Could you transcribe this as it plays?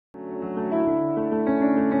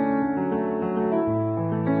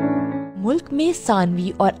ملک میں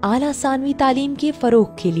ثانوی اور اعلیٰ ثانوی تعلیم کے فروغ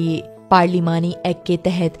کے لیے پارلیمانی ایکٹ کے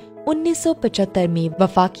تحت 1975 میں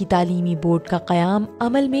وفاقی تعلیمی بورڈ کا قیام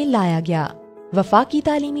عمل میں لایا گیا۔ وفاقی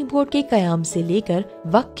تعلیمی بورڈ کے قیام سے لے کر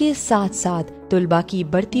وقت کے ساتھ ساتھ طلباء کی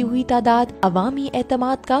بڑھتی ہوئی تعداد عوامی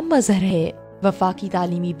اعتماد کا مظہر ہے۔ وفاقی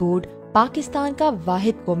تعلیمی بورڈ پاکستان کا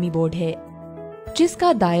واحد قومی بورڈ ہے جس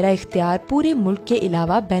کا دائرہ اختیار پورے ملک کے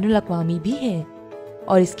علاوہ بین الاقوامی بھی ہے،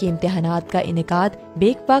 اور اس کے امتحانات کا انعقاد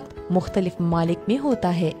بیک وقت مختلف ممالک میں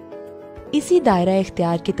ہوتا ہے۔ اسی دائرہ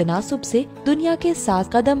اختیار کے تناسب سے دنیا کے ساتھ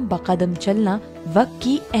قدم بقدم چلنا وقت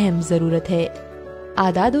کی اہم ضرورت ہے۔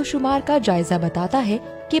 اعداد و شمار کا جائزہ بتاتا ہے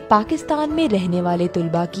کہ پاکستان میں رہنے والے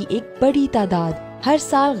طلباء کی ایک بڑی تعداد ہر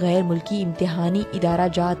سال غیر ملکی امتحانی ادارہ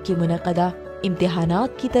جات کے منعقدہ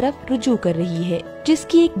امتحانات کی طرف رجوع کر رہی ہے، جس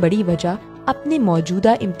کی ایک بڑی وجہ اپنے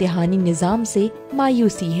موجودہ امتحانی نظام سے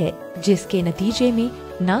مایوسی ہے، جس کے نتیجے میں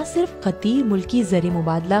نہ صرف خطیر ملکی زر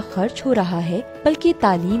مبادلہ خرچ ہو رہا ہے بلکہ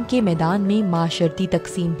تعلیم کے میدان میں معاشرتی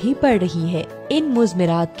تقسیم بھی بڑھ رہی ہے۔ ان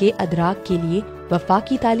مضمرات کے ادراک کے لیے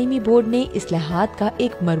وفاقی تعلیمی بورڈ نے اصلاحات کا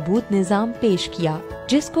ایک مربوط نظام پیش کیا،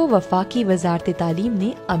 جس کو وفاقی وزارت تعلیم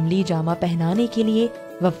نے عملی جامہ پہنانے کے لیے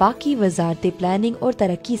وفاقی وزارت پلاننگ اور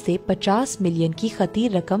ترقی سے 50 ملین کی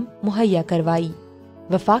خطیر رقم مہیا کروائی۔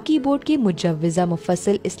 وفاقی بورڈ کے مجوزہ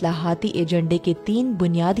مفصل اصلاحاتی ایجنڈے کے 3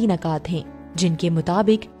 بنیادی نکات ہیں، جن کے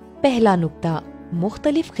مطابق پہلا نقطہ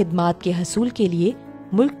مختلف خدمات کے حصول کے لیے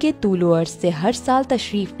ملک کے طول و عرض سے ہر سال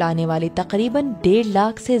تشریف لانے والے تقریباً 1.5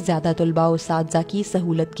 لاکھ سے زیادہ طلباء و اساتذہ کی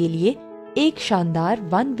سہولت کے لیے ایک شاندار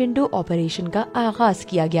ون ونڈو آپریشن کا آغاز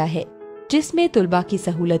کیا گیا ہے، جس میں طلباء کی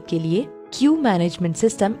سہولت کے لیے کیو مینجمنٹ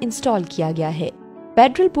سسٹم انسٹال کیا گیا ہے۔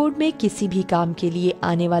 فیڈرل بورڈ میں کسی بھی کام کے لیے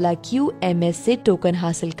آنے والا کیو ایم ایس سے ٹوکن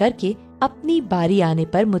حاصل کر کے اپنی باری آنے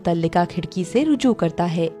پر متعلقہ کھڑکی سے رجوع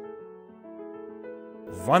کرتا ہے۔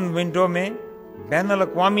 ون ونڈو میں بین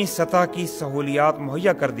الاقوامی سطح کی سہولیات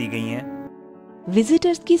مہیا کر دی گئی ہیں۔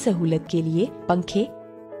 وزٹرز کی سہولت کے لیے پنکھے،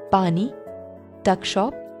 پانی، ٹک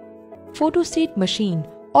شاپ، فوٹو سٹیٹ مشین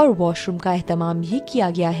اور واش روم کا اہتمام بھی کیا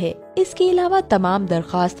گیا ہے۔ اس کے علاوہ تمام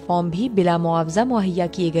درخواست فارم بھی بلا معاوضہ مہیا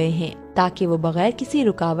کیے گئے ہیں تاکہ وہ بغیر کسی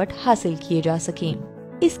رکاوٹ حاصل کیے جا سکیں۔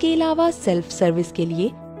 اس کے علاوہ سیلف سروس کے لیے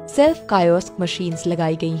سیلف کائوسک مشینز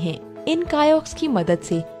لگائی گئی ہیں۔ ان کائوسک کی مدد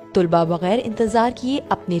سے طلباء بغیر انتظار کیے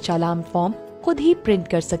اپنے چالان فارم خود ہی پرنٹ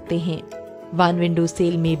کر سکتے ہیں۔ ون ونڈو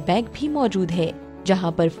سیل میں بینک بھی موجود ہے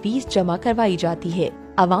جہاں پر فیس جمع کروائی جاتی ہے۔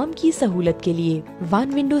 عوام کی سہولت کے لیے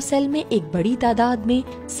ون ونڈو سیل میں ایک بڑی تعداد میں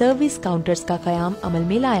سروس کاؤنٹرز کا قیام عمل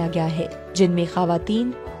میں لایا گیا ہے، جن میں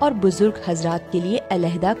خواتین اور بزرگ حضرات کے لیے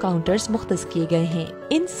علیحدہ کاؤنٹرز مختص کیے گئے ہیں۔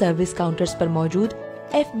 ان سروس کاؤنٹرز پر موجود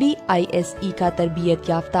FBISE کا تربیت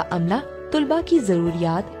یافتہ عملہ طلباء کی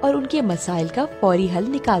ضروریات اور ان کے مسائل کا فوری حل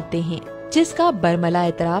نکالتے ہیں، جس کا برملا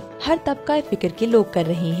اعتراف ہر طبقہ فکر کے لوگ کر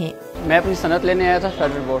رہے ہیں۔ میں اپنی صنعت لینے آیا تھا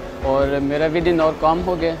فیڈرل بورڈ، اور میرا ودن اور کام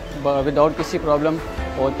ہو گیا وداؤٹ کسی پرابلم،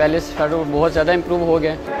 اور پہلے سے فیڈرل بورڈ بہت زیادہ امپروو ہو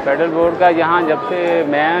گیا۔ فیڈرل بورڈ کا یہاں جب سے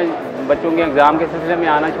میں بچوں کے ایگزام کے سلسلے میں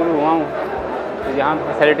آنا شروع ہوا ہوں تو یہاں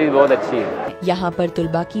فیسلٹیز بہت اچھی ہیں۔ یہاں پر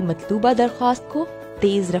طلباء کی مطلوبہ درخواست کو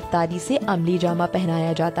تیز رفتاری سے عملی جامہ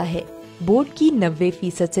پہنایا جاتا ہے۔ بورڈ کی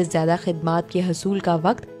 90% سے زیادہ خدمات کے حصول کا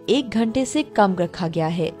وقت 1 گھنٹے سے کم رکھا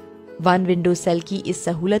گیا ہے۔ ون ونڈو سیل کی اس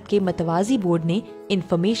سہولت کے متوازی بورڈ نے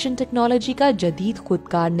انفارمیشن ٹیکنالوجی کا جدید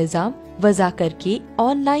خودکار نظام وضع کر کے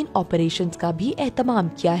آن لائن آپریشنز کا بھی اہتمام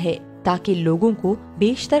کیا ہے تاکہ لوگوں کو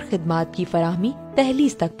بیشتر خدمات کی فراہمی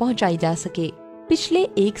دہلیز تک پہنچائی جا سکے۔ پچھلے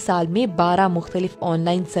 1 سال میں 12 مختلف آن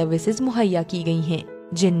لائن سروسز مہیا کی گئی ہیں،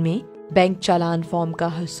 جن میں بینک چالان فارم کا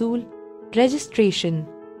حصول، رجسٹریشن،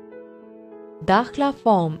 داخلہ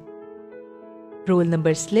فارم، رول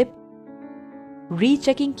نمبر سلپ، ری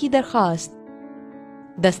چیکنگ کی درخواست،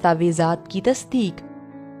 دستاویزات کی تصدیق،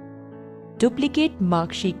 ڈپلیکیٹ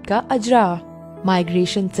مارک شیٹ کا اجرا،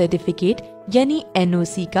 مائیگریشن سرٹیفکیٹ یعنی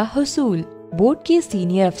NOC کا حصول، بورڈ کے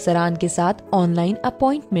سینئر افسران کے ساتھ on line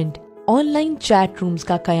appointment, on line chat rooms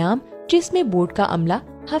کا قیام جس میں بورڈ کا عملہ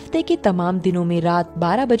ہفتے کے تمام دنوں میں رات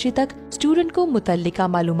 12 بجے تک اسٹوڈنٹ کو متعلقہ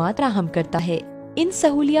معلومات فراہم کرتا ہے۔ ان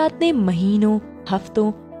سہولیات نے مہینوں،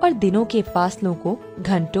 ہفتوں اور دنوں کے فاصلوں کو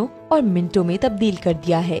گھنٹوں اور منٹوں میں تبدیل کر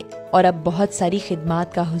دیا ہے، اور اب بہت ساری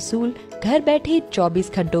خدمات کا حصول گھر بیٹھے 24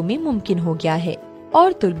 گھنٹوں میں ممکن ہو گیا ہے،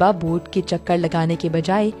 اور طلباء بورڈ کے چکر لگانے کے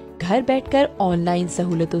بجائے گھر بیٹھ کر آن لائن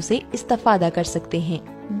سہولتوں سے استفادہ کر سکتے ہیں۔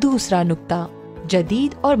 دوسرا نقطہ،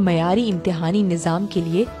 جدید اور معیاری امتحانی نظام کے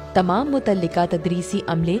لیے تمام متعلقہ تدریسی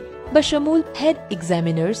عملے بشمول ہیڈ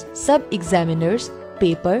ایگزامینرز، سب examiners,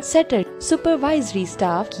 paper seater, supervisory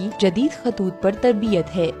staff کی جدید خطوط پر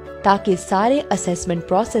تربیت ہے تاکہ سارے اسیسمنٹ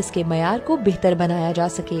پروسیس کے معیار کو بہتر بنایا جا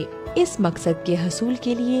سکے۔ اس مقصد کے حصول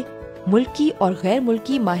کے لیے ملکی اور غیر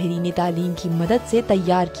ملکی ماہرین تعلیم کی مدد سے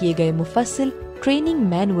تیار کیے گئے مفصل ٹریننگ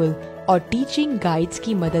مینول اور ٹیچنگ گائیڈز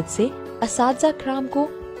کی مدد سے اساتذہ کرام کو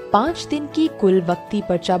 5 دن کی کل وقتی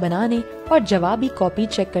پرچہ بنانے اور جوابی کاپی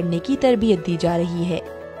چیک کرنے کی تربیت دی جا رہی ہے۔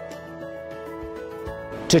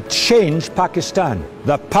 To change Pakistan,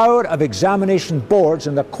 the power of examination boards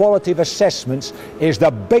and the quality of assessments is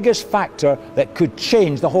the biggest factor that could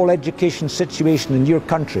change the whole education situation in your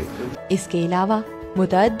country. اس کے علاوہ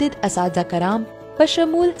متعدد اساتذہ کرام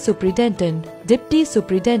بشمول سپریڈنٹنٹ، deputy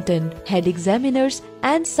سپریڈنٹنٹ، head examiners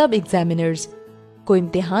and sub examiners کو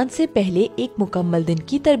امتحان سے پہلے ایک مکمل دن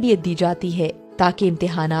کی تربیت دی جاتی ہے تاکہ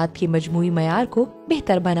امتحانات کے مجموعی معیار کو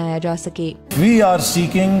بہتر بنایا جا سکے۔ We are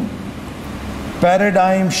seeking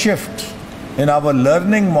paradigm shift in our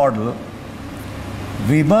learning model.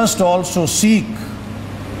 We must also seek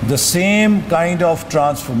the same kind of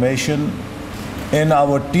transformation in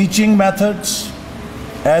our teaching methods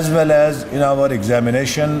as well as in our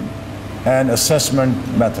examination and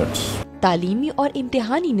assessment methods. تعلیمی اور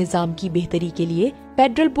امتحانی نظام کی بہتری کے لیے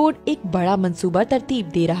federal board ایک بڑا منصوبہ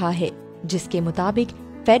ترتیب دے رہا ہے، جس کے مطابق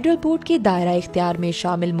فیڈرل بورڈ کے دائرہ اختیار میں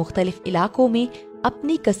شامل مختلف علاقوں میں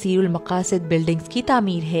اپنی کثیر المقاصد بلڈنگز کی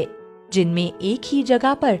تعمیر ہے، جن میں ایک ہی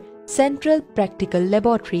جگہ پر central practical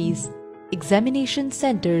laboratories, examination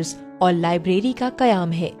centres اور لائبریری کا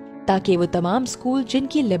قیام ہے، تاکہ وہ تمام اسکول جن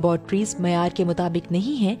کی لیبارٹریز معیار کے مطابق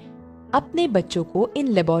نہیں ہیں اپنے بچوں کو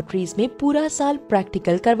ان لیبارٹریز میں پورا سال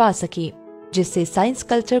پریکٹیکل کروا سکیں، جس سے سائنس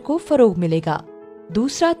کلچر کو فروغ ملے گا۔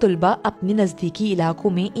 دوسرا، طلبہ اپنے نزدیکی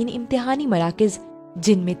علاقوں میں ان امتحانی مراکز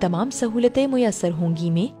جن میں تمام سہولتیں میسر ہوں گی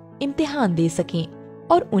میں امتحان دے سکیں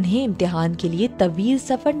اور انہیں امتحان کے لیے طویل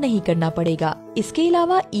سفر نہیں کرنا پڑے گا۔ اس کے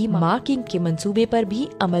علاوہ ای مارکنگ کے منصوبے پر بھی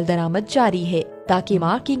عمل درآمد جاری ہے تاکہ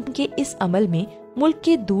مارکنگ کے اس عمل میں ملک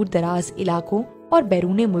کے دور دراز علاقوں اور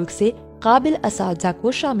بیرون ملک سے قابل اساتذہ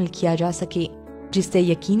کو شامل کیا جا سکے، جس سے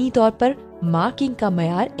یقینی طور پر مارکنگ کا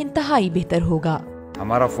معیار انتہائی بہتر ہوگا۔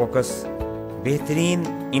 ہمارا فوکس بہترین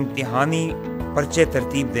امتحانی پرچے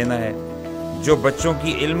ترتیب دینا ہے جو بچوں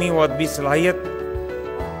کی علمی و ادبی صلاحیت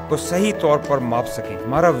کو صحیح طور پر ماپ سکیں۔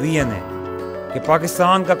 ہمارا ویژن ہے کہ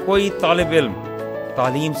پاکستان کا کوئی طالب علم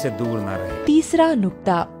تعلیم سے دور نہ رہے۔ تیسرا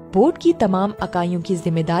نکتہ، بورڈ کی تمام اکائیوں کی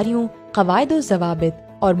ذمہ داریوں، قواعد و ضوابط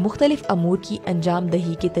اور مختلف امور کی انجام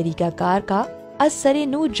دہی کے طریقہ کار کا از سر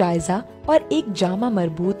نو جائزہ اور ایک جامع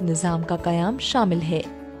مربوط نظام کا قیام شامل ہے۔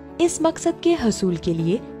 اس مقصد کے حصول کے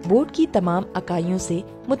لیے بورڈ کی تمام اکائیوں سے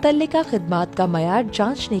متعلقہ خدمات کا معیار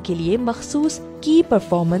جانچنے کے لیے مخصوص کی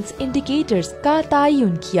پرفارمنس انڈیکیٹرز کا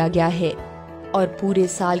تعین کیا گیا ہے اور پورے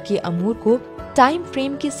سال کے امور کو ٹائم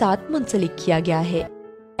فریم کے ساتھ منسلک کیا گیا ہے۔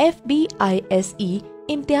 FBISE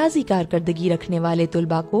امتیازی کارکردگی رکھنے والے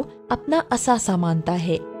طلباء کو اپنا اثاثہ مانتا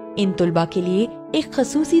ہے۔ ان طلباء کے لیے ایک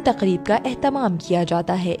خصوصی تقریب کا اہتمام کیا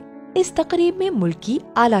جاتا ہے۔ اس تقریب میں ملکی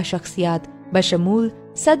اعلیٰ شخصیات بشمول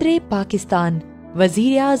صدر پاکستان،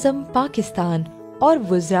 وزیر اعظم پاکستان اور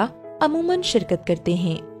وزراء عموماً شرکت کرتے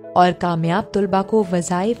ہیں اور کامیاب طلباء کو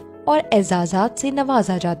وظائف اور اعزازات سے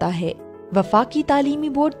نوازا جاتا ہے۔ وفاقی تعلیمی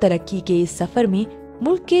بورڈ ترقی کے اس سفر میں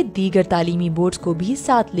ملک کے دیگر تعلیمی بورڈز کو بھی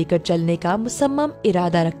ساتھ لے کر چلنے کا مصمم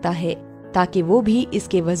ارادہ رکھتا ہے تاکہ وہ بھی اس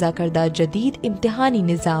کے وضع کردہ جدید امتحانی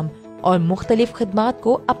نظام اور مختلف خدمات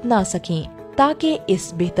کو اپنا سکیں تاکہ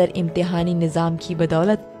اس بہتر امتحانی نظام کی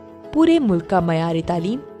بدولت پورے ملک کا معیار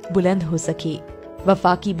تعلیم بلند ہو سکے۔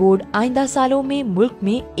 وفاقی بورڈ آئندہ سالوں میں ملک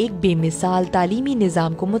میں ایک بے مثال تعلیمی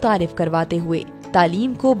نظام کو متعارف کرواتے ہوئے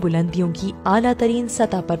تعلیم کو بلندیوں کی اعلیٰ ترین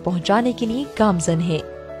سطح پر پہنچانے کے لیے گامزن ہے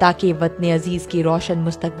تاکہ وطن عزیز کے روشن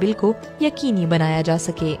مستقبل کو یقینی بنایا جا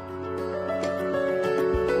سکے۔